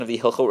of the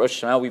Hilchot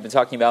Rosh Hashanah, we've been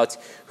talking about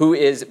who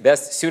is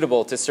best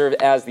suitable to serve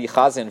as the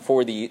chazan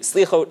for the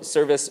Slichot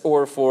service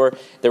or for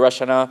the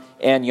Rosh Hashanah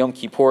and Yom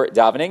Kippur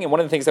davening. And one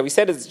of the things that we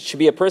said is it should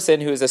be a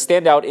person who is a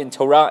standout in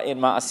Torah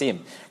and Ma'asim,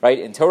 right?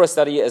 In Torah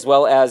study as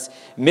well as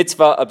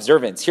mitzvah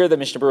observance. Here the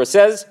Mishnah Berurah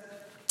says,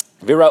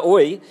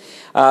 V'ra'ui,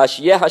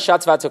 sheyeh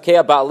hashatz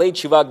v'atokea ba'alei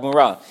tshuva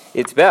gmura.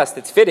 It's best,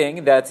 it's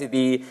fitting that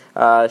the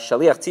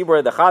shaliach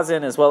tzibur, the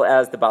chazan, as well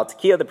as the Baal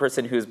Tekiah, the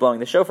person who is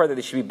blowing the shofar, that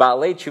they should be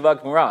ba'alei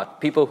tshuva gmura,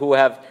 people who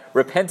have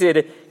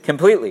repented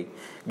completely.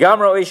 Gam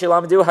ra'ui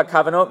shelamdu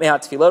hakavanot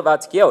mehatfilot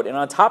v'atkiyot. And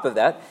on top of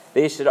that,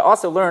 they should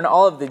also learn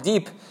all of the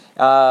deep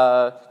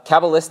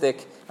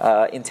Kabbalistic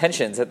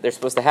intentions that they're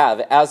supposed to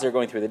have as they're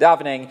going through the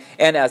davening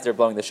and as they're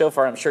blowing the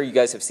shofar. I'm sure you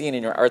guys have seen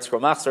in your Art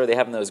Scroll Machzor, they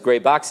have in those gray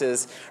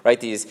boxes,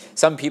 right?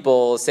 Some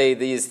people say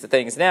these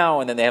things now,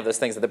 and then they have those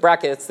things in the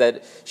brackets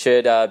that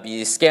should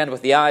be scanned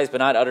with the eyes but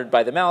not uttered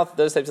by the mouth,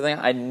 those types of things.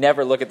 I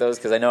never look at those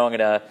because I know I'm going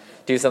to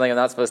do something I'm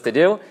not supposed to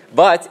do.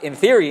 But in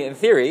theory,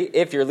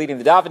 if you're leading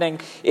the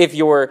davening, if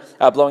you're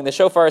blowing the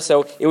shofar,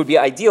 so it would be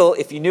ideal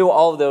if you knew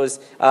all of those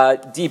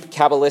deep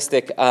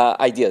Kabbalistic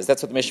ideas.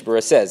 That's what the Mishnah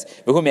Berurah says.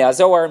 V'hu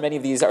me'azohar, many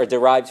of these are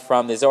derived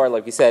from the Zohar,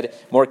 like we said,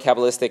 more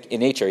Kabbalistic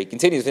in nature. He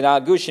continues,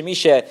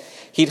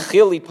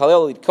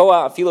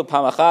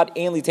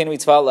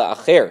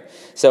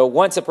 so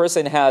once a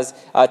person has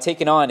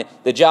taken on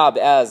the job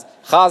as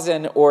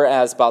chazan or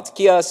as Baal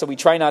Tekiah, so we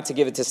try not to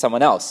give it to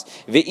someone else.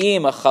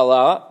 V'im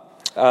chalahu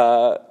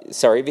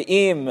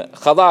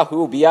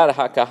biyad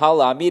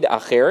hakahal amid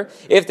acher.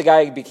 If the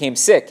guy became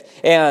sick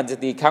and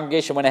the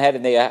congregation went ahead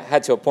and they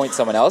had to appoint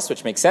someone else,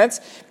 which makes sense.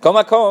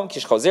 Once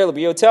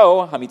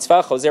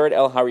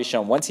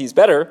he's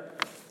better,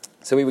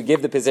 so we would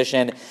give the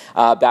position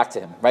back to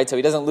him, right? So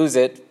he doesn't lose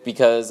it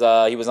because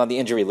he was on the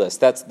injury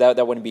list.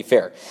 That wouldn't be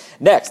fair.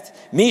 Next,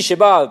 mi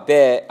sheba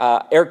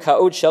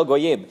be'erkaot shel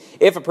goyim.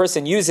 If a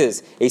person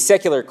uses a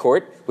secular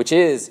court, which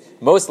is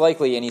most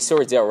likely an isur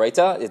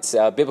deoraita, it's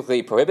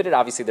biblically prohibited.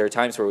 Obviously, there are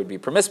times where it would be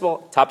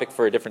permissible. Topic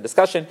for a different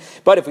discussion.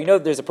 But if we know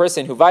that there's a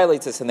person who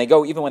violates this and they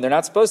go even when they're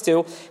not supposed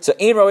to, so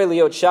ein ro'eh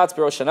liot shatz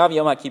b'rosh Hashanah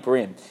v'yom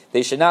HaKippurim.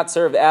 They should not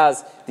serve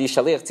as the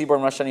shaliach tzibur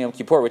in Rosh Hashanah Yom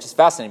Kippur, which is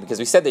fascinating because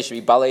we said they should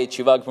be balei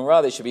tshuva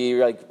gmura. They should be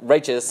like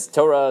righteous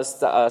Torah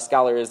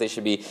scholars. They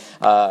should be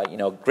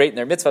great in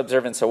their mitzvah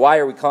observance. So why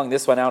are we calling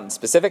this one out in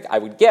specific? I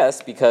would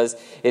guess because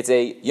it's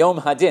a Yom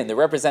Hadin. They're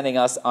representing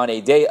us on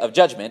a day of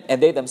judgment,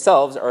 and they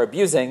themselves are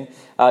abusing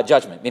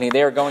judgment, meaning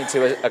they are going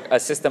to a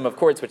system of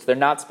courts which they're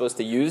not supposed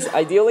to use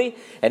ideally,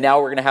 and now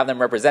we're going to have them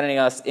representing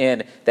us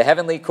in the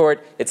heavenly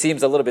court. It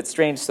seems a little bit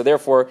strange, so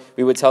therefore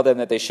we would tell them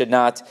that they should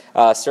not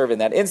serve in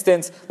that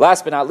instance.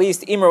 Last but not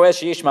least, if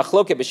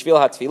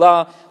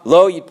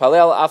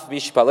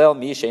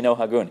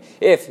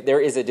there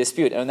is a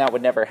dispute, and that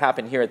would never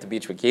happen here at the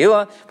beach with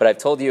Kehillah, but I've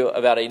told you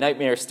about a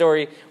nightmare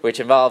story which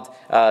involved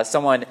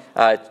someone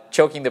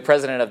choking the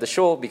president of the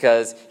shul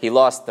because he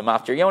lost the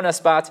Maftir Yonah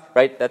spot,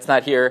 right? That's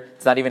not here.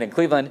 It's not even in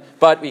Cleveland.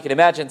 But we can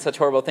imagine such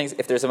horrible things.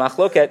 If there's a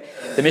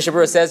machloket, the Mishnah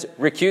Berurah says,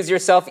 recuse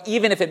yourself,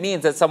 even if it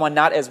means that someone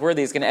not as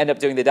worthy is going to end up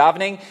doing the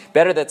davening.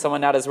 Better that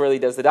someone not as worthy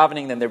does the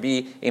davening than there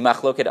be a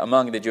machloket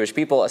among the Jewish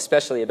people,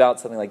 especially about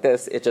something like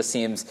this. It just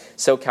seems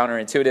so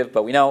counterintuitive.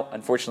 But we know,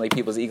 unfortunately,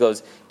 people's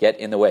egos get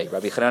in the way.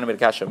 Rabbi Chanan ben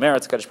Kasha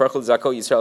Meretz, Kadosh Baruch Hu Zako Yisrael.